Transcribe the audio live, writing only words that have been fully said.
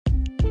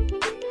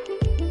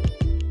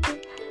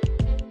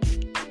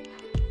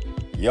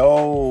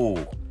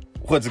Yo,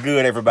 what's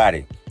good,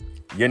 everybody?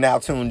 You're now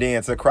tuned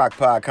in to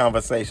Crockpot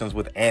Conversations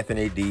with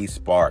Anthony D.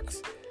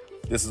 Sparks.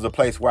 This is a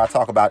place where I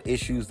talk about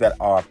issues that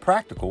are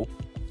practical,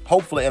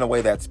 hopefully in a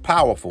way that's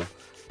powerful,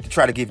 to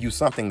try to give you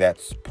something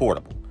that's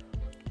portable.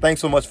 Thanks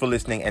so much for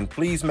listening, and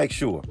please make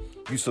sure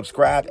you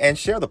subscribe and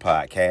share the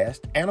podcast.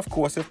 And of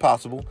course, if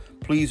possible,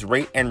 please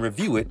rate and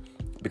review it,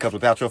 because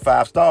without your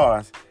 5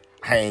 stars,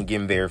 I ain't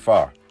getting very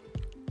far.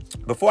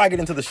 Before I get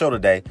into the show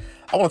today,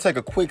 I want to take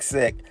a quick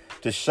sec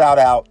to shout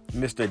out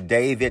Mr.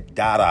 David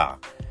Dada,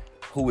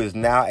 who is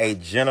now a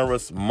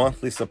generous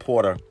monthly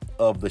supporter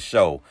of the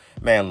show.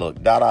 Man,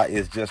 look, Dada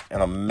is just an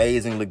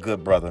amazingly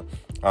good brother.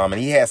 And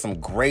he has some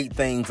great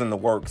things in the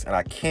works, and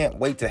I can't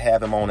wait to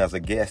have him on as a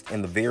guest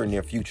in the very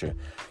near future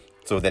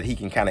so that he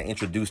can kind of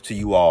introduce to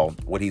you all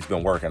what he's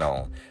been working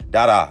on.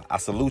 Dada, I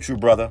salute you,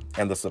 brother,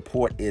 and the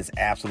support is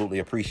absolutely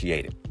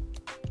appreciated.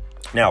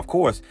 Now, of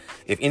course,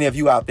 if any of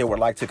you out there would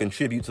like to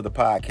contribute to the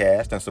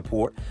podcast and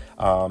support,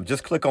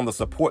 just click on the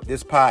Support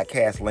This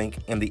Podcast link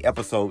in the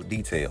episode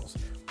details.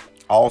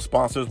 All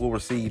sponsors will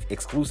receive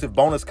exclusive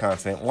bonus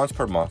content once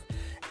per month.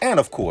 And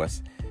of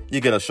course,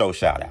 you get a show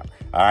shout out.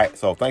 All right.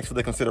 So thanks for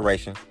the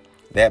consideration.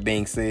 That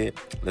being said,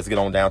 let's get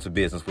on down to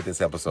business with this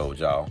episode,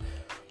 y'all.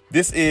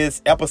 This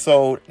is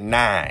episode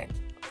 9.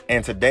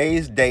 And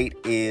today's date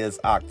is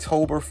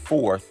October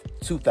 4th,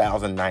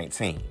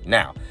 2019.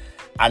 Now,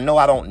 I know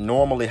I don't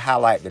normally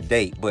highlight the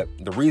date, but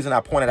the reason I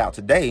pointed out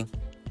today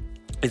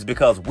is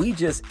because we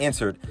just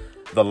entered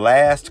the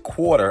last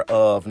quarter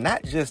of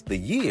not just the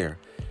year,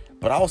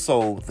 but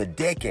also the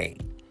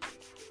decade.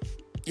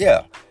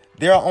 Yeah,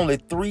 there are only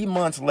 3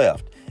 months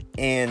left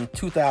in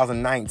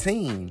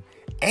 2019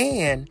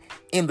 and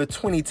in the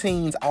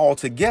 20-teens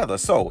altogether.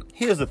 So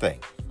here's the thing.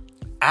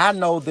 I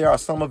know there are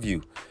some of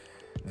you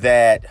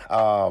that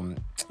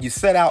you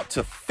set out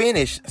to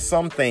finish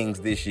some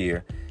things this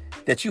year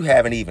that you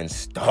haven't even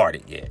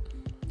started yet.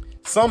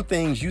 Some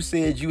things you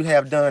said you'd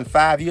have done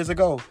 5 years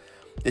ago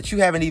that you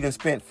haven't even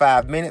spent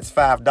 5 minutes,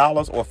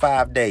 $5, or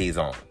 5 days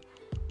on.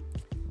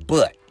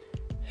 But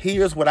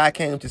here's what I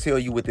came to tell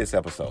you with this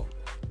episode.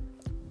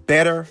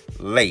 Better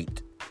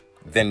late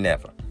than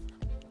never.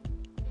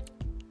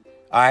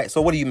 All right,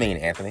 so what do you mean,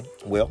 Anthony?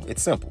 Well,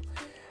 it's simple.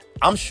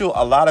 I'm sure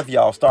a lot of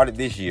y'all started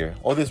this year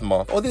or this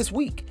month or this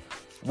week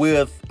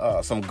with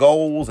some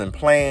goals and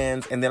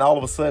plans, and then all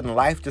of a sudden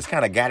life just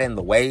kind of got in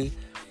the way,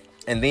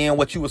 and then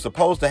what you were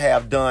supposed to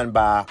have done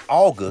by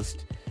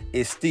August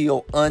is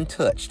still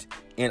untouched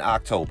in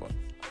October.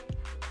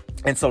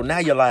 And so now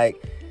you're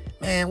like,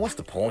 man, what's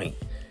the point?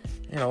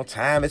 You know,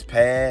 time has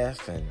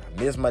passed and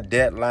I missed my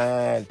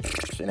deadline.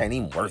 It ain't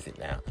even worth it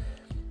now.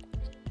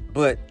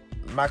 But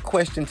my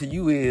question to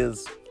you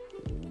is,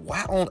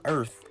 why on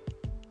earth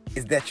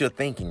is that your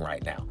thinking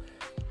right now?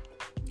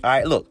 All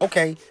right, look,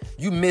 okay,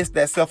 you missed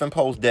that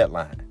self-imposed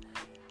deadline.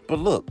 But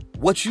look,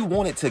 what you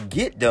wanted to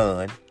get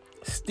done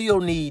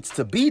still needs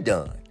to be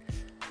done.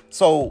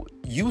 So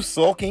you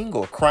sulking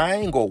or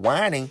crying or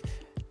whining,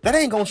 that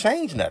ain't going to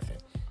change nothing.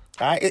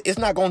 All right, it's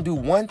not going to do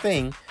one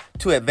thing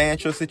to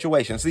advance your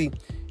situation. See,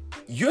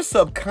 you're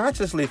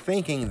subconsciously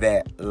thinking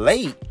that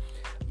late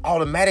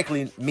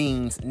automatically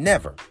means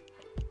never.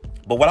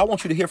 But what I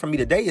want you to hear from me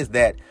today is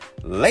that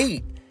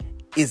late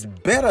is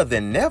better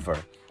than never,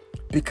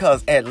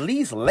 because at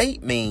least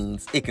late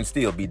means it can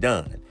still be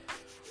done.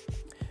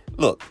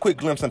 Look, quick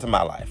glimpse into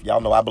my life.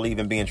 Y'all know I believe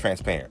in being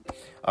transparent.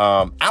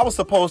 I was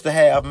supposed to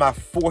have my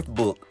 4th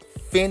book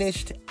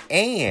finished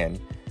and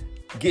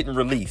getting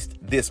released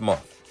this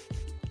month.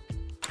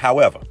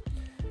 However,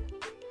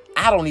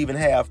 I don't even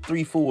have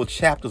 3 full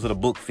chapters of the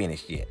book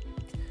finished yet.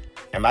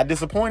 Am I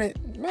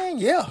disappointed? Man,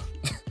 yeah.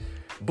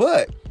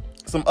 But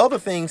some other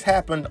things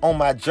happened on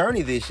my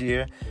journey this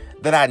year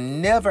that I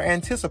never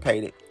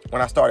anticipated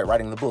when I started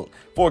writing the book.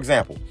 For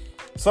example,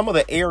 some of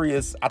the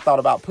areas I thought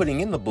about putting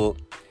in the book,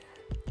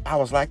 I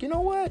was like, you know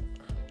what?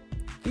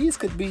 These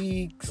could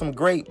be some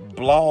great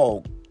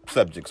blog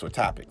subjects or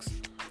topics.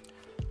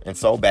 And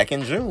so back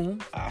in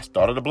June, I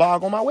started a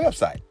blog on my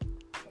website.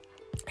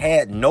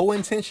 Had no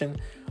intention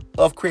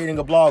of creating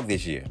a blog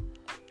this year.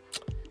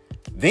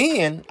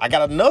 Then I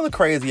got another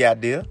crazy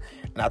idea,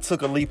 and I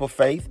took a leap of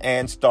faith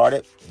and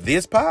started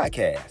this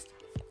podcast.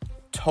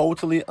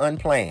 Totally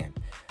unplanned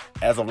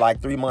as of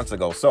like 3 months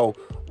ago. So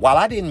while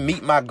I didn't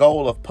meet my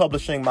goal of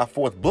publishing my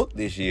 4th book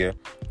this year,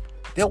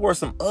 there were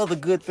some other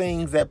good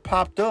things that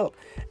popped up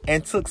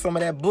and took some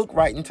of that book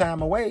writing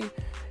time away.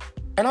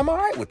 And I'm all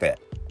right with that.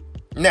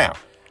 Now,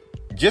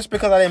 just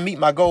because I didn't meet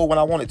my goal when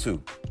I wanted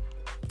to,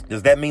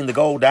 does that mean the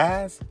goal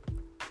dies?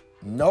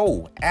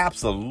 No,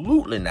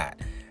 absolutely not.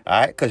 All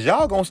right, because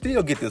y'all gonna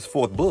still get this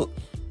 4th book,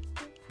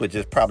 but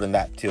just probably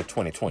not till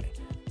 2020.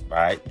 All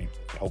right,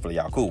 hopefully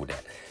y'all cool with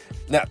that.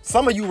 Now,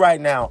 some of you right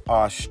now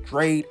are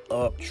straight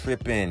up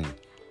tripping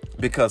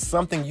because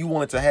something you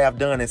wanted to have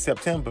done in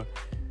September,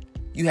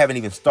 you haven't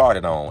even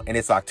started on, and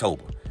it's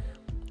October.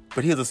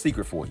 But here's a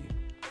secret for you.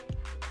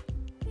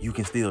 You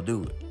can still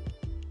do it.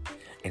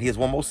 And here's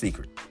one more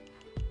secret.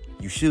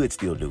 You should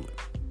still do it.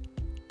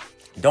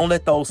 Don't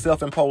let those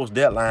self-imposed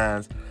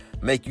deadlines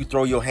make you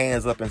throw your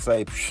hands up and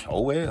say,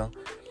 oh, well.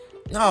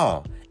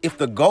 No, if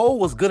the goal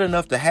was good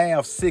enough to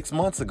have 6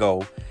 months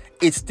ago,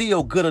 it's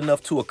still good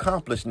enough to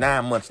accomplish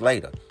 9 months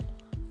later.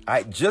 All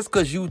right, just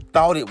because you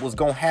thought it was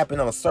going to happen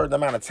in a certain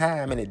amount of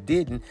time and it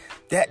didn't,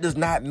 that does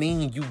not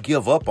mean you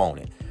give up on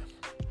it.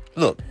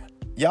 Look,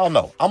 y'all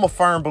know, I'm a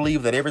firm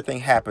believer that everything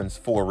happens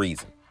for a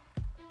reason.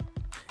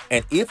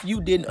 And if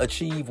you didn't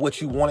achieve what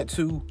you wanted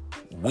to,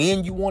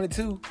 when you wanted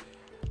to,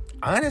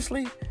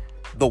 honestly,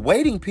 the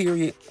waiting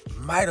period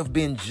might have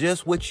been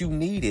just what you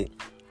needed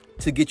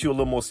to get you a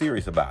little more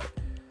serious about it.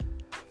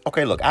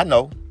 Okay, look, I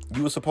know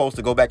you were supposed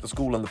to go back to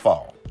school in the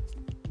fall,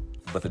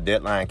 but the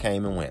deadline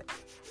came and went.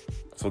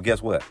 So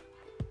guess what?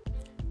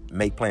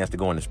 Make plans to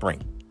go in the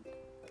spring.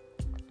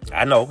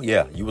 I know,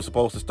 yeah, you were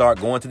supposed to start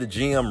going to the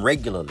gym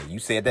regularly. You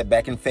said that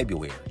back in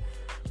February.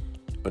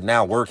 But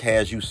now work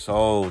has you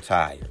so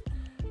tired.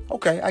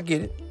 Okay, I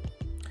get it.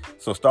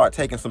 So start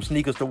taking some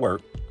sneakers to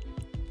work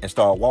and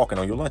start walking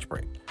on your lunch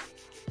break.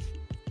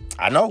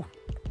 I know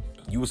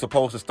you were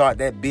supposed to start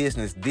that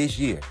business this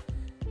year,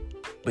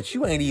 but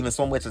you ain't even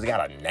so much as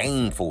got a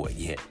name for it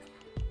yet.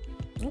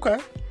 Okay.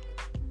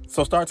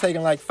 So start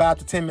taking like 5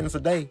 to 10 minutes a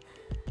day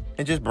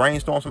and just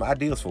brainstorm some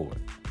ideas for it.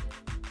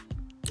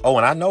 Oh,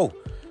 and I know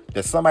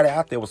that somebody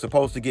out there was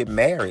supposed to get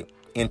married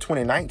in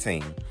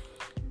 2019,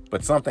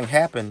 but something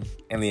happened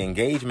and the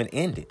engagement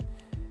ended.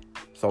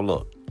 So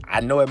look, I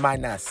know it might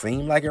not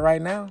seem like it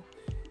right now,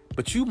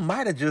 but you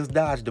might have just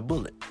dodged a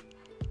bullet.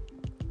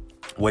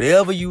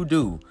 Whatever you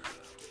do,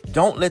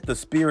 don't let the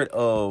spirit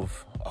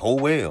of, oh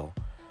well,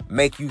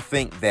 make you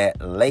think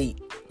that late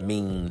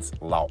means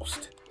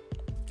lost.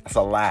 That's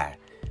a lie.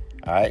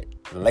 All right?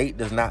 Late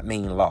does not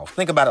mean lost.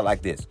 Think about it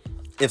like this.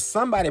 If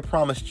somebody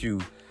promised you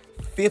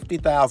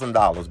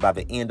 $50,000 by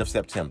the end of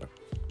September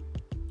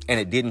and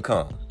it didn't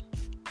come,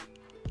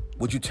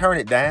 would you turn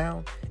it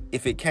down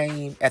if it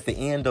came at the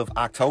end of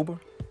October?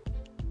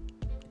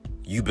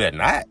 You better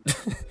not.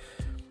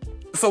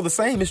 So the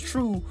same is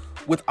true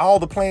with all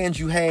the plans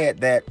you had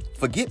that,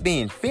 forget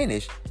being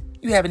finished,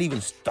 you haven't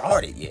even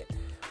started yet.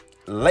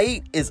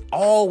 Late is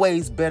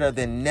always better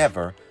than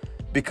never,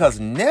 because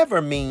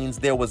never means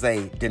there was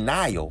a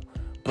denial,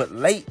 but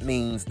late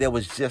means there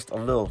was just a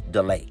little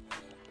delay.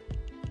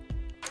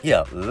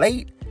 Yeah,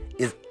 late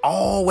is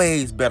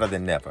always better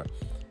than never,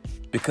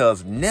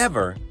 because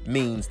never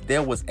means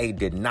there was a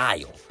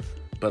denial,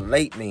 but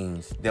late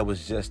means there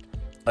was just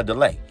a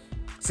delay.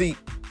 See,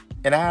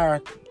 in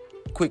our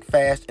quick,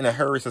 fast, in a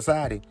hurry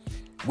society,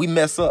 we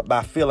mess up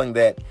by feeling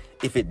that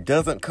if it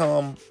doesn't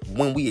come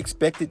when we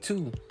expect it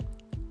to,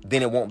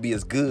 then it won't be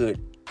as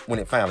good when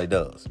it finally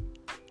does.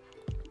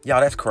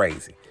 Y'all, that's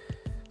crazy.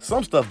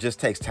 Some stuff just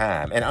takes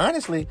time. And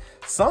honestly,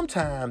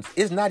 sometimes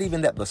it's not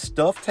even that the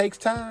stuff takes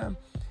time,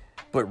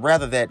 but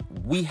rather that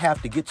we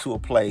have to get to a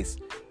place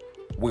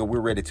where we're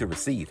ready to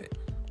receive it.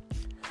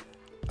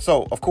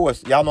 So, of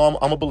course, y'all know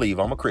I'm a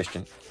believer. I'm a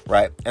Christian,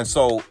 right? And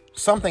so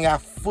something I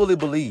fully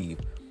believe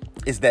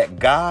is that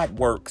God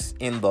works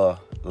in the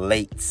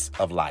lates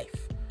of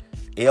life.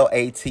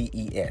 Lates,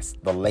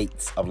 the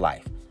lates of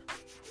life.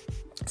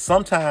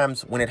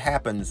 Sometimes when it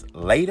happens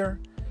later,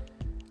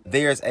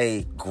 there's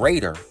a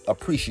greater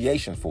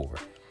appreciation for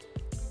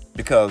it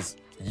because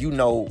you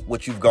know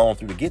what you've gone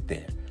through to get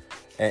there.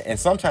 And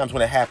sometimes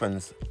when it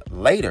happens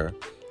later,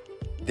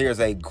 there's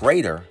a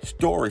greater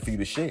story for you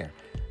to share.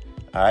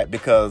 All right,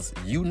 because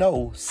you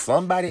know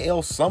somebody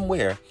else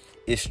somewhere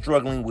is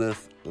struggling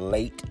with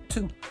late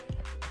too.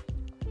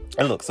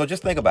 And look, so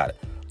just think about it.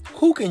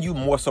 Who can you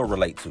more so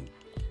relate to?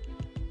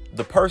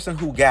 The person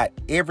who got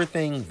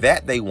everything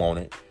that they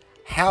wanted,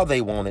 how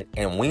they wanted,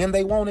 and when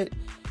they wanted,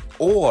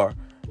 or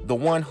the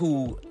one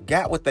who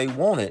got what they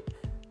wanted,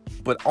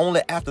 but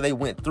only after they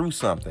went through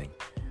something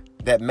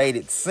that made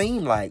it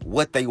seem like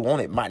what they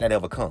wanted might not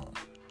ever come.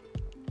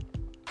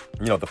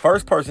 You know, the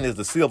first person is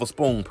the silver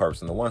spoon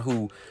person, the one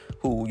who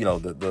you know,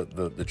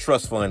 the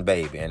trust fund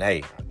baby. And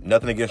hey,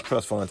 nothing against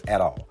trust funds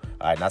at all.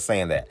 All right, not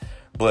saying that.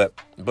 But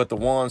the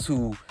ones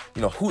who,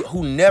 you know,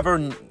 who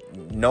never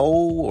know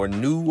or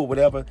knew or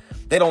whatever,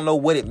 they don't know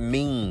what it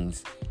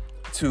means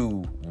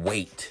to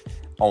wait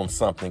on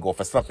something or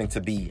for something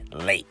to be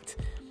late.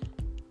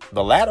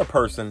 The latter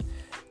person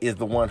is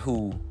the one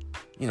who,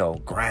 you know,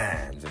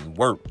 grinds and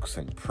works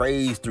and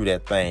prays through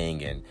that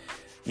thing and,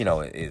 you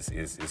know,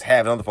 is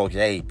having other folks,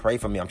 hey, pray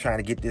for me. I'm trying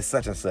to get this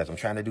such and such. I'm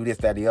trying to do this,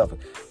 that, the other.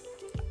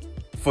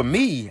 For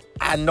me,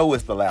 I know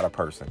it's the latter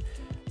person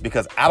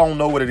because I don't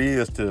know what it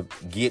is to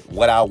get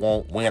what I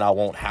want, when I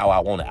want, how I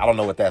want it. I don't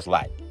know what that's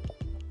like.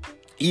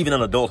 Even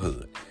in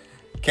adulthood.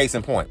 Case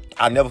in point,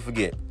 I'll never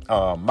forget.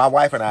 My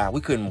wife and I,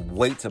 we couldn't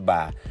wait to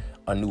buy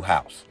a new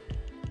house.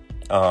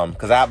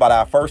 Because I bought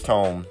our first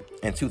home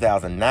in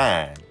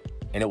 2009.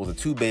 And it was a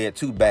 2-bed,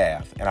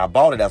 2-bath. And I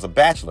bought it as a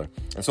bachelor.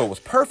 And so it was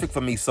perfect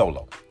for me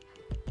solo.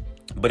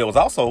 But it was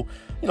also,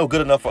 you know,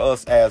 good enough for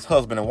us as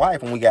husband and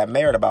wife when we got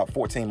married about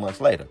 14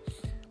 months later.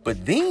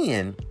 But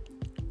then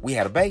we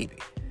had a baby.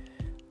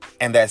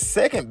 And that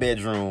second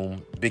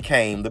bedroom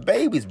became the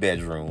baby's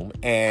bedroom.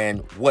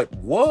 And what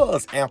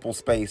was ample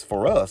space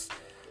for us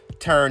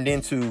turned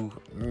into,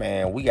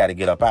 man, we got to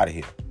get up out of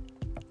here.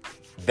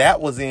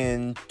 That was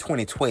in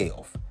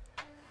 2012.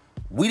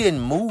 We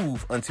didn't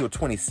move until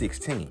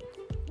 2016.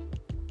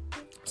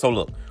 So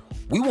look,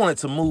 we wanted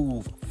to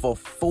move for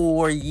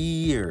 4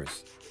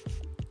 years.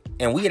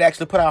 And we had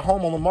actually put our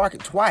home on the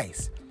market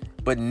twice,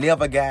 but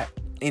never got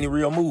any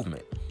real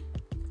movement.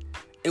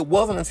 It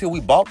wasn't until we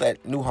bought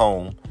that new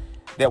home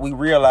that we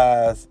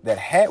realized that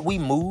had we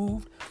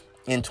moved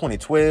in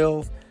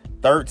 2012,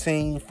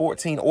 13,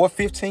 14, or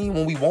 15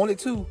 when we wanted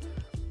to,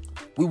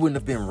 we wouldn't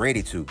have been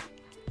ready to.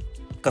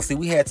 Because see,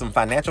 we had some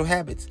financial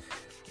habits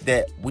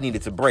that we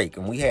needed to break,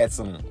 and we had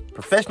some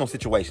professional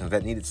situations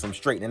that needed some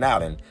straightening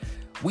out, and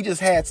we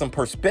just had some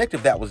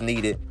perspective that was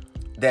needed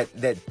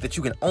that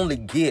you can only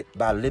get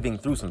by living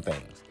through some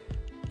things.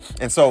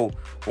 And so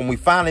when we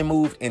finally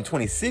moved in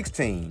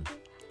 2016,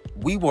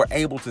 we were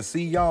able to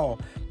see, y'all,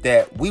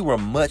 that we were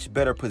much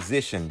better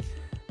positioned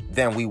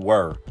than we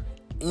were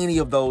any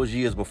of those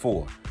years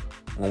before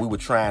when we were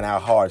trying our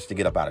hardest to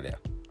get up out of there.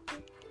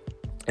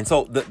 And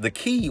so the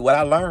key, what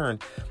I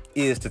learned,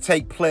 is to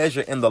take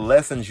pleasure in the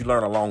lessons you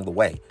learn along the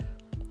way.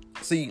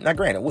 See, now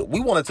granted, we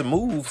wanted to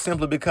move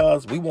simply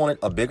because we wanted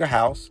a bigger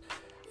house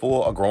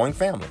for a growing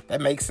family.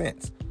 That makes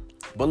sense.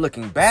 But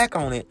looking back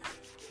on it,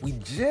 we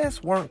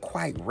just weren't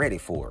quite ready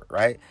for it,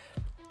 right?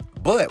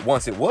 But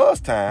once it was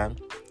time,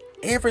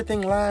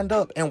 everything lined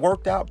up and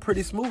worked out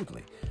pretty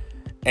smoothly.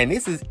 And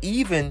this is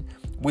even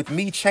with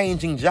me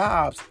changing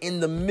jobs in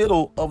the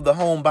middle of the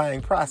home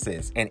buying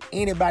process. And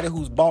anybody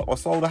who's bought or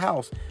sold a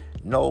house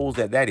knows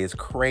that that is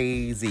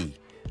crazy,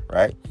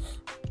 right?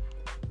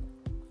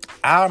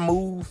 Our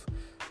move,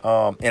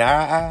 in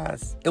our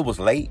eyes, it was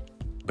late,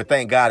 but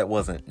thank God it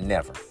wasn't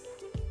never.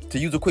 To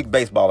use a quick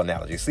baseball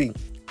analogy, see,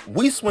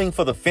 we swing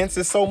for the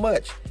fences so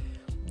much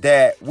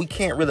that we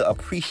can't really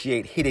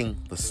appreciate hitting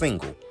the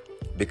single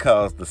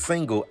because the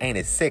single ain't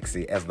as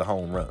sexy as the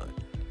home run.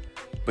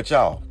 But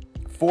y'all,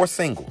 4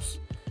 singles,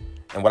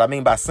 and what I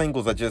mean by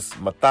singles are just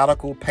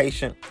methodical,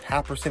 patient,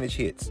 high percentage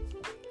hits.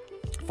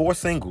 4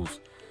 singles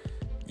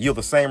yield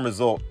the same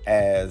result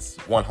as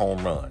 1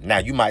 home run. Now,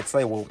 you might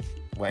say, well,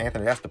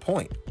 Anthony, that's the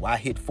point. Why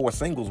hit 4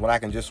 singles when I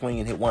can just swing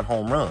and hit 1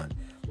 home run?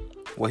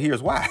 Well,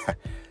 here's why.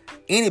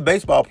 Any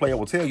baseball player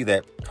will tell you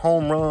that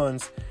home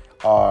runs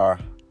are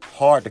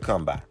hard to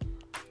come by.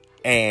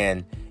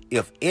 And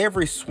if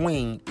every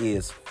swing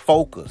is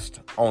focused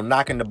on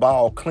knocking the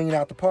ball clean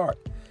out the park,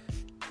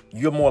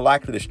 you're more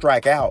likely to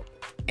strike out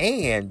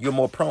and you're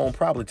more prone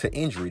probably to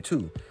injury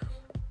too.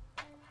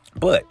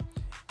 But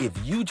if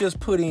you just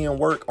put in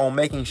work on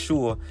making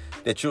sure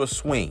that your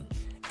swing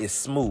is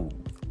smooth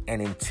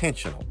and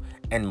intentional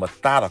and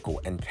methodical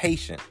and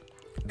patient,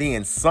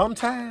 then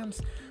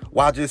sometimes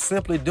while just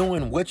simply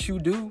doing what you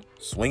do,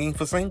 swinging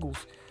for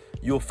singles,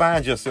 you'll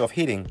find yourself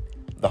hitting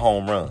the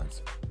home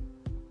runs.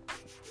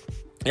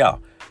 Yeah,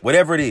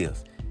 whatever it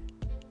is,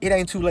 it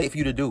ain't too late for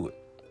you to do it.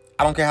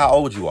 I don't care how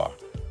old you are.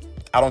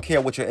 I don't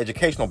care what your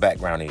educational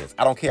background is.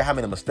 I don't care how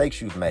many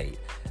mistakes you've made.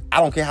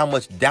 I don't care how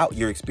much doubt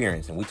you're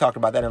experiencing. We talked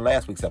about that in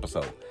last week's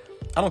episode.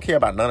 I don't care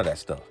about none of that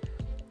stuff.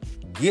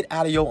 Get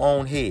out of your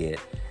own head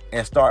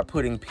and start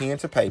putting pen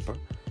to paper.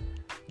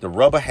 The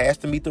rubber has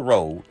to meet the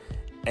road,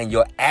 and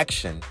your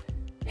action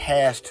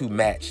has to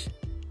match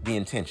the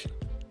intention.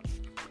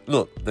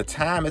 Look, the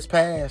time has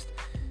passed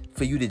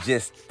for you to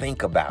just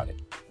think about it.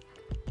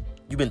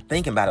 You've been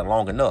thinking about it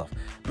long enough.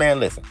 Man,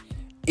 listen,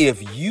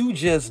 if you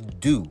just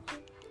do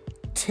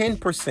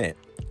 10%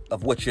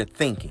 of what you're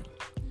thinking,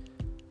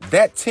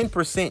 that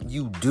 10%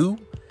 you do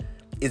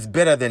is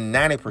better than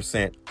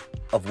 90%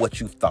 of what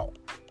you've thought.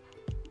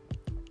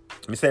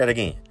 Let me say that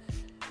again.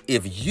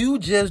 If you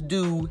just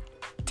do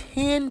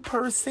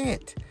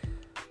 10%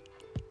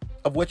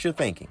 of what you're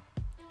thinking,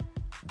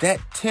 that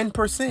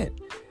 10%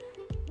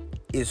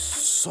 is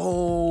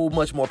so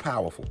much more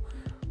powerful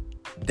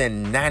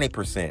than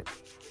 90%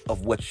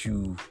 of what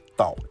you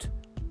thought.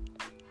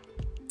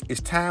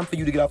 It's time for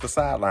you to get off the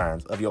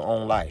sidelines of your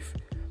own life.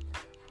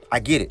 I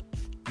get it.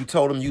 You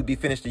told them you'd be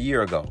finished a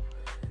year ago,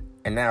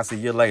 and now it's a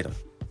year later.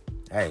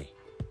 Hey,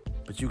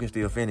 but you can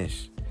still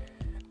finish.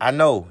 I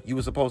know you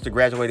were supposed to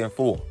graduate in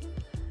 4,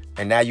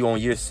 and now you're on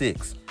year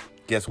 6.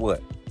 Guess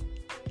what?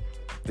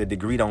 The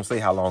degree don't say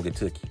how long it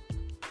took you.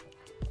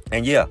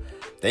 And yeah,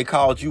 they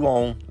called you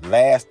on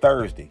last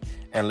Thursday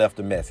and left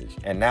a message,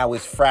 and now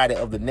it's Friday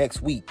of the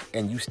next week,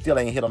 and you still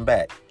ain't hit them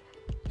back.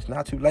 It's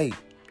not too late.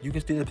 You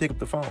can still pick up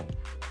the phone.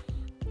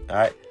 All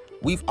right?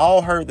 We've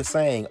all heard the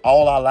saying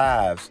all our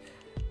lives,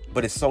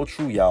 but it's so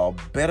true, y'all.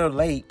 Better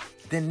late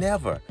than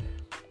never.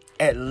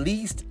 At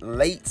least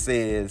late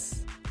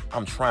says,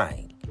 I'm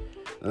trying.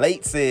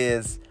 Late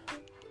says,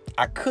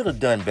 I could have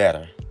done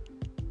better,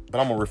 but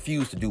I'm going to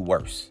refuse to do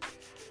worse.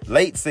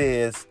 Late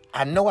says,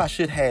 I know I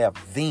should have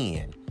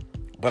then,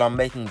 but I'm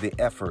making the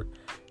effort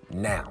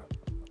now.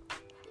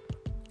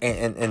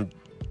 And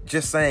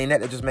just saying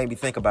that, it just made me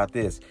think about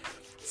this.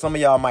 Some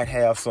of y'all might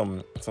have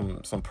some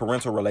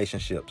parental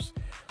relationships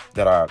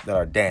that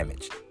are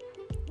damaged.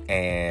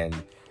 And,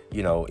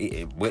 you know,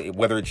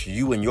 whether it's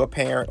you and your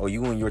parent or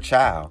you and your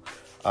child,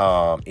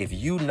 If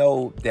you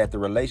know that the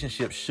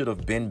relationship should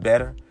have been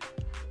better,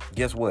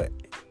 guess what?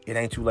 It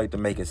ain't too late to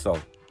make it so.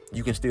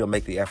 You can still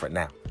make the effort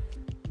now.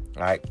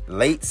 All right.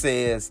 Late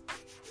says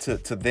to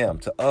them,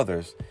 to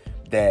others,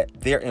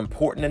 that they're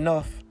important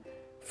enough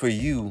for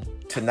you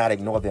to not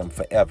ignore them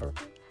forever.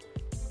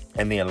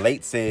 And then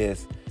Late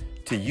says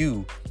to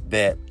you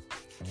that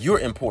you're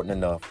important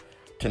enough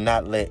to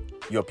not let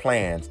your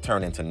plans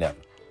turn into never.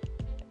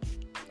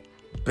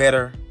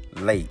 Better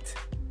late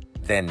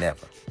than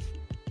never.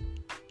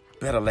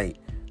 Better late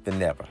than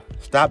never.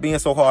 Stop being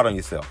so hard on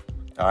yourself.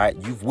 All right.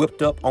 You've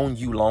whipped up on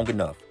you long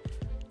enough.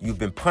 You've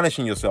been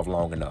punishing yourself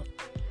long enough.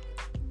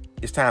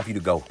 It's time for you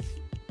to go.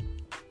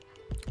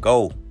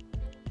 Go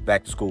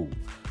back to school.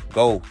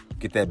 Go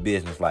get that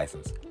business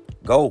license.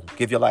 Go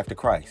give your life to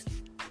Christ.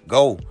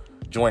 Go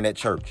join that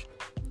church.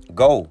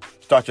 Go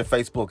start your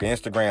Facebook or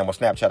Instagram or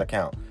Snapchat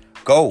account.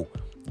 Go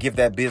give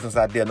that business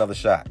idea another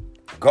shot.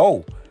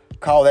 Go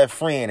call that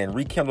friend and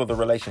rekindle the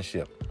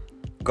relationship.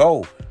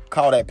 Go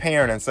call that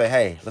parent and say,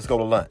 hey, let's go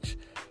to lunch.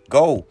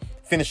 Go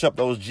finish up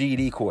those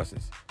GED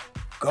courses.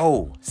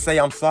 Go say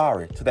I'm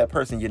sorry to that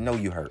person you know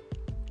you hurt.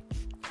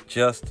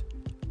 Just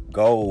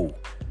go.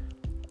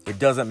 It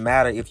doesn't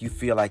matter if you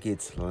feel like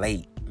it's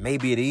late.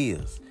 Maybe it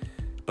is.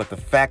 But the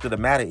fact of the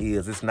matter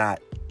is it's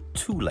not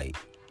too late.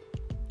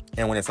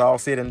 And when it's all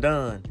said and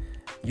done,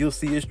 you'll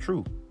see it's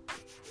true.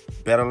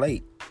 Better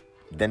late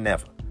than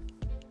never.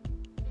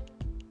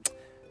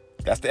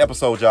 That's the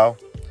episode, y'all.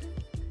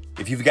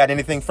 If you've got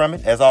anything from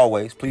it, as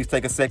always, please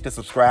take a sec to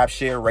subscribe,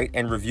 share, rate,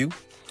 and review.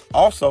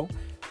 Also,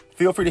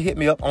 feel free to hit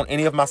me up on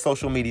any of my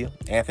social media,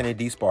 Anthony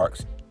D.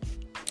 Sparks.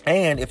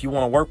 And if you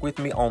want to work with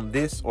me on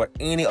this or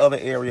any other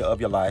area of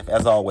your life,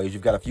 as always,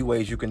 you've got a few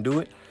ways you can do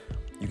it.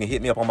 You can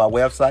hit me up on my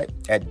website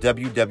at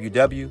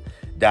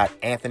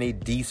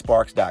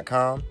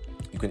www.anthonydsparks.com.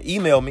 You can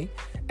email me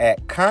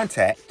at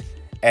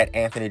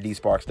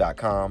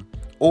contact@anthonydsparks.com.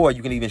 Or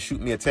you can even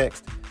shoot me a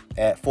text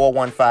at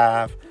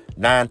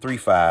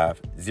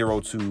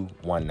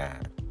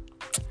 415-935-0219.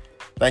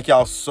 Thank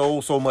y'all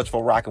so much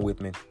for rocking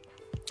with me.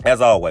 As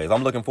always,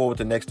 I'm looking forward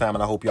to next time,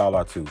 and I hope y'all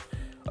are too.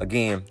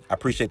 Again, I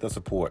appreciate the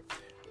support.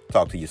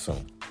 Talk to you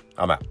soon.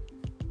 I'm out.